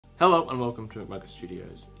Hello and welcome to Matrices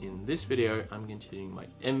Studios. In this video I'm continuing my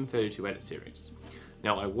M32 edit series.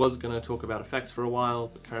 Now I was going to talk about effects for a while,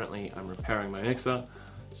 but currently I'm repairing my mixer,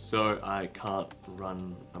 so I can't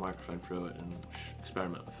run a microphone through it and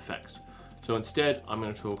experiment with effects. So instead I'm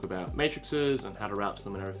going to talk about matrices and how to route to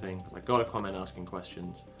them and everything. I got a comment asking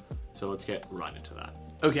questions, so let's get right into that.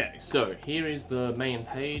 Okay, so here is the main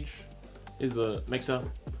page, is the mixer.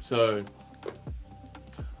 So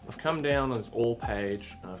I've come down on this all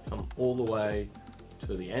page and I've come all the way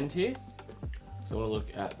to the end here. So I want to look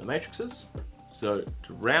at the matrices. So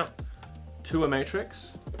to route to a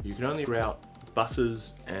matrix, you can only route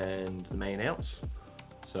buses and the main outs.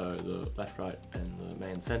 So the left, right, and the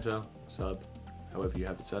main center, sub, however you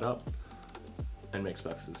have it set up, and mix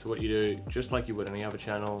buses. So what you do, just like you would any other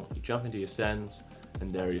channel, you jump into your sends,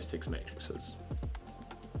 and there are your 6 matrices.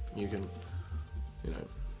 You can,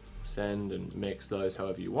 send and mix those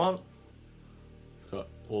however you want. You've got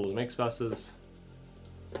all the mix buses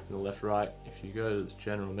in the left, right. If you go to this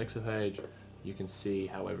general mixer page, you can see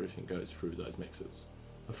how everything goes through those mixes,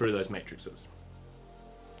 or through those matrices,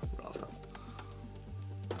 rather.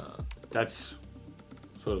 That's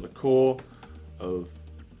sort of the core of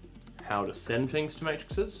how to send things to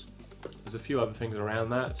matrices. There's a few other things around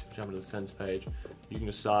that. So if you jump into the sends page, you can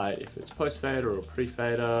decide if it's post fader or pre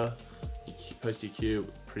fader, post EQ,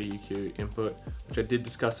 pre EQ input, which I did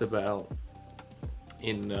discuss about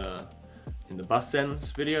in the bus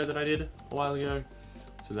sends video that I did a while ago.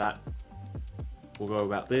 So that will go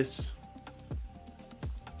about this,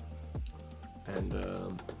 and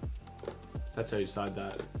that's how you decide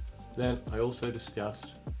that. Then I also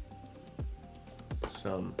discussed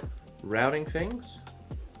some routing things.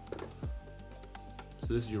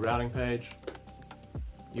 So this is your routing page.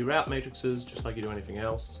 You route matrices just like you do anything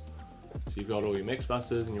else. So you've got all your mix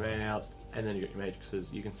buses and your main outs, and then you've got your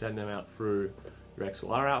matrices. You can send them out through your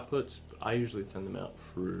XLR outputs, but I usually send them out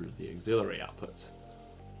through the auxiliary outputs.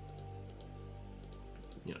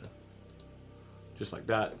 Just like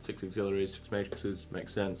that, 6 auxiliaries, 6 matrices,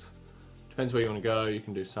 makes sense. Depends where you want to go. You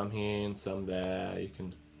can do some here and some there. You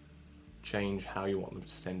can change how you want them to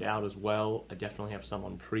send out as well. I definitely have some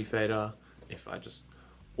on pre-fader if I just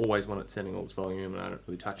always want it sending all its volume and I don't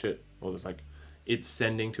really touch it, or there's like it's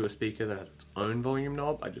sending to a speaker that has its own volume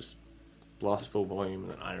knob. I just blast full volume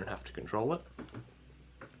and then I don't have to control it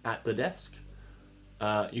at the desk.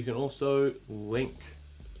 You can also link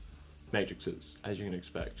matrices, as you can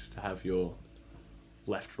expect, to have your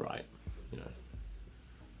left, right,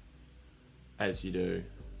 as you do.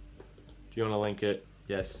 Do you want to link it?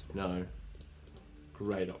 Yes, no.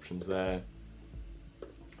 Great options there.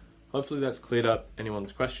 Hopefully that's cleared up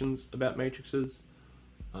anyone's questions about matrices.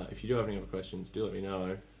 If you do have any other questions, do let me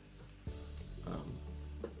know.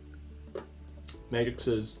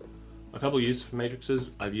 Matrices, a couple of uses for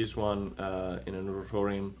matrices. I've used one in an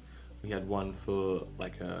auditorium. We had one for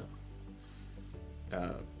like an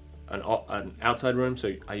outside room,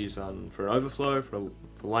 so I use for an overflow, for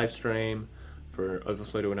live stream, for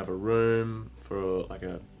overflow to another room, for like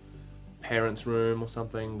a parent's room or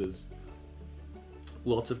something. There's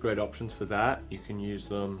lots of great options for that. You can use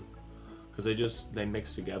them because they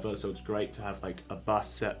mix together, so it's great to have like a bus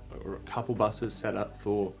set or a couple buses set up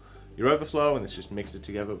for your overflow and it's just mix it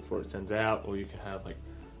together before it sends out, or you can have like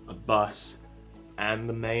a bus and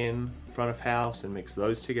the main front of house and mix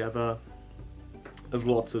those together. There's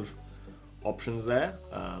lots of options there.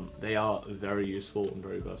 They are very useful and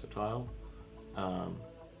very versatile. I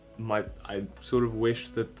sort of wish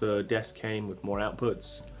that the desk came with more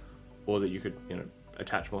outputs, or that you could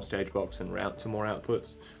attach more stage box and route to more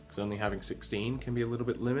outputs, because only having 16 can be a little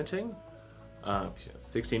bit limiting.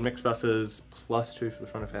 16 mix buses plus 2 for the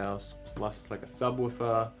front of house, plus like a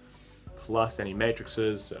subwoofer, plus any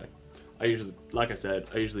matrices. So I usually, like I said,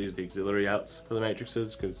 I usually use the auxiliary outs for the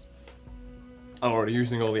matrices because I'm already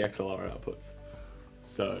using all the XLR outputs.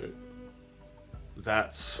 So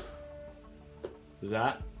that's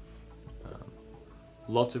that.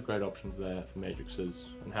 Lots of great options there for matrices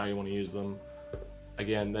and how you want to use them.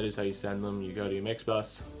 Again, that is how you send them. You go to your mix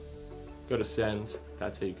bus, go to sends,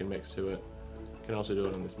 that's how you can mix to it. You can also do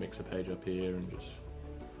it on this mixer page up here and just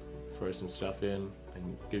throw some stuff in,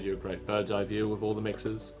 and gives you a great bird's eye view of all the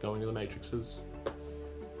mixes going to the matrices.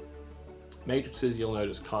 Matrices, you'll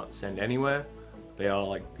notice, can't send anywhere. They are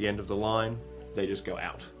like the end of the line. They just go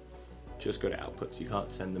out. Just go to outputs. You can't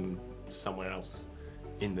send them somewhere else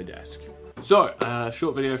in the desk. So,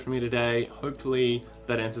 short video from me today. Hopefully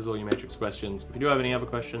that answers all your matrix questions. If you do have any other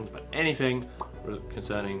questions about anything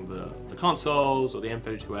concerning the consoles or the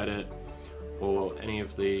M32 edit or any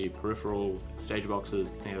of the peripherals, stage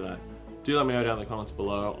boxes, any of that, do let me know down in the comments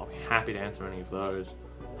below. I'll be happy to answer any of those.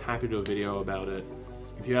 happy to do a video about it.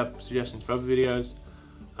 If you have suggestions for other videos,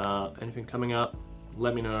 anything coming up,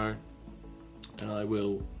 let me know and I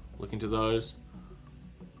will look into those.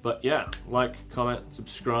 But yeah, like, comment,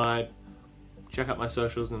 subscribe, check out my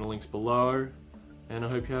socials in the links below, and I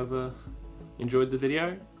hope you have enjoyed the video,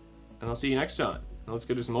 and I'll see you next time. Now let's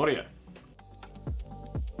go do some audio.